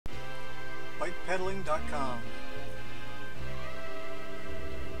pedaling.com.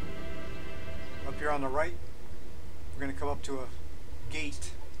 Up here on the right, we're going to come up to a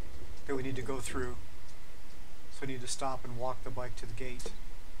gate that we need to go through. So we need to stop and walk the bike to the gate.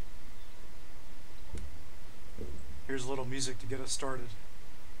 Here's a little music to get us started.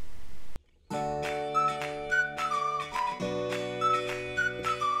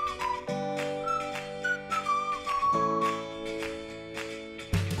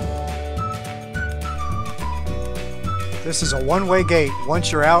 This is a one-way gate.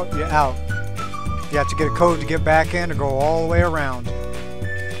 Once you're out, you're out. You have to get a code to get back in or go all the way around.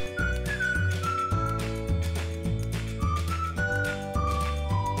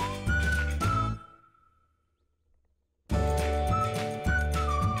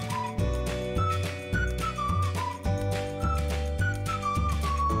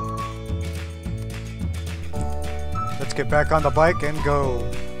 Let's get back on the bike and go.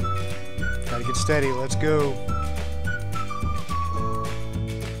 Gotta get steady. Let's go.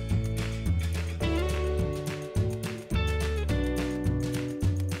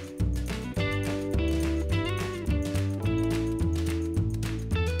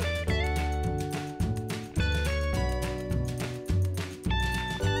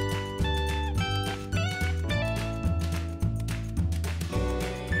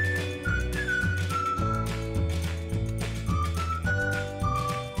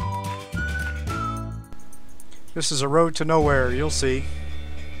 This is a road to nowhere, you'll see.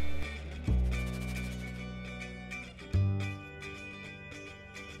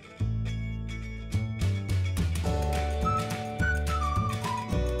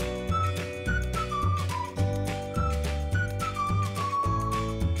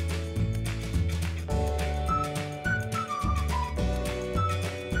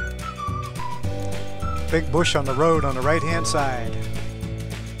 Big bush on the road on the right-hand side.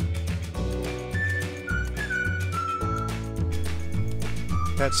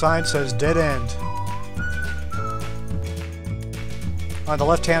 That sign says dead end. On the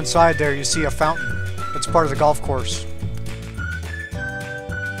left-hand side there you see a fountain. It's part of the golf course.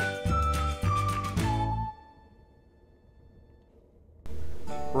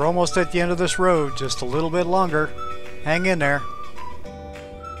 We're almost at the end of this road, just a little bit longer. Hang in there.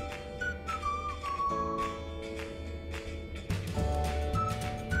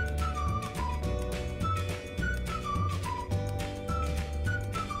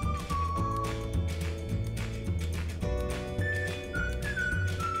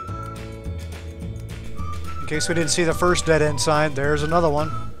 In case we didn't see the first dead end sign, there's another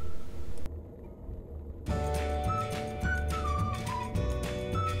one.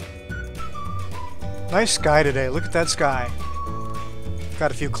 Nice sky today. Look at that sky.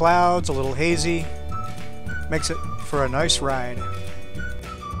 Got a few clouds, a little hazy. Makes it for a nice ride.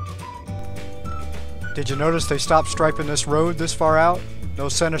 Did you notice they stopped striping this road this far out? No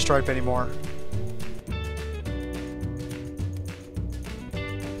center stripe anymore.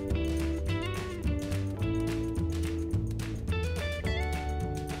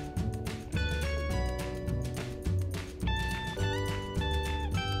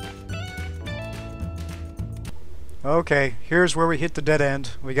 Okay, here's where we hit the dead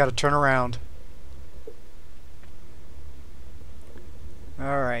end. We got to turn around.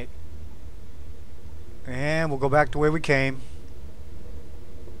 Alright. And we'll go back the way we came.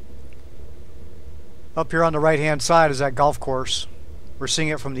 Up here on the right-hand side is that golf course. We're seeing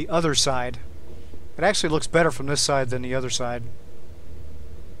it from the other side. It actually looks better from this side than the other side.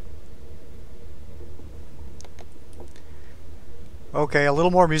 Okay, a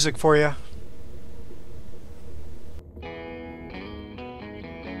little more music for you.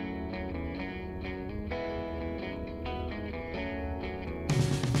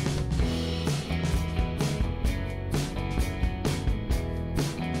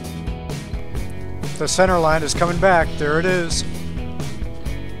 The center line is coming back. There it is.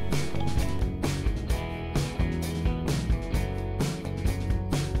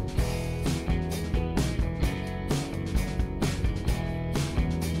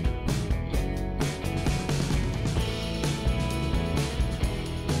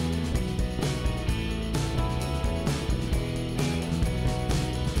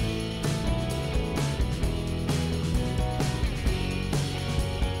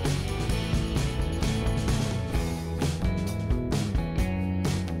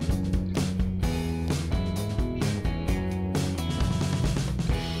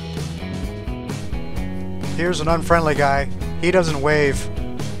 Here's an unfriendly guy. He doesn't wave.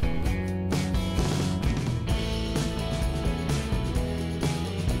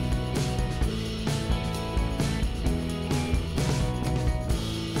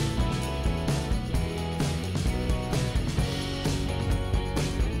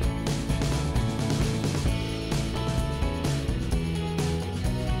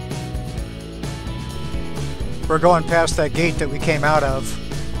 We're going past that gate that we came out of.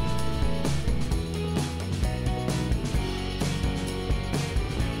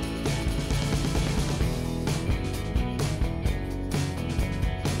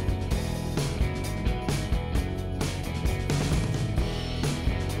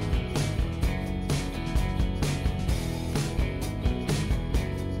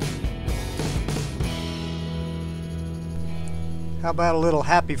 How about a little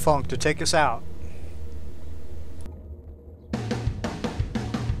happy funk to take us out?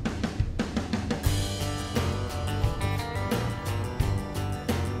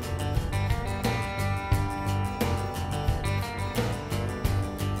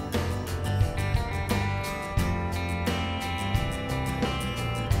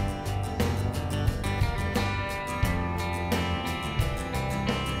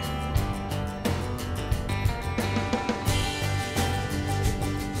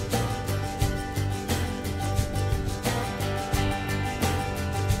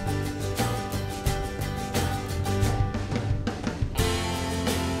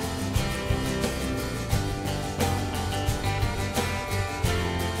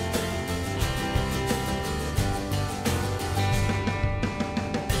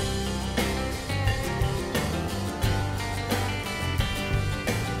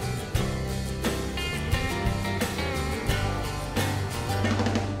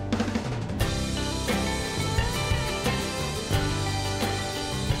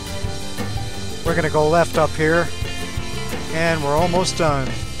 We're going to go left up here, and we're almost done.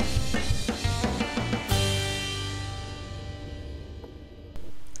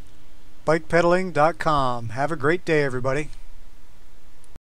 Bikepedaling.com. Have a great day, everybody.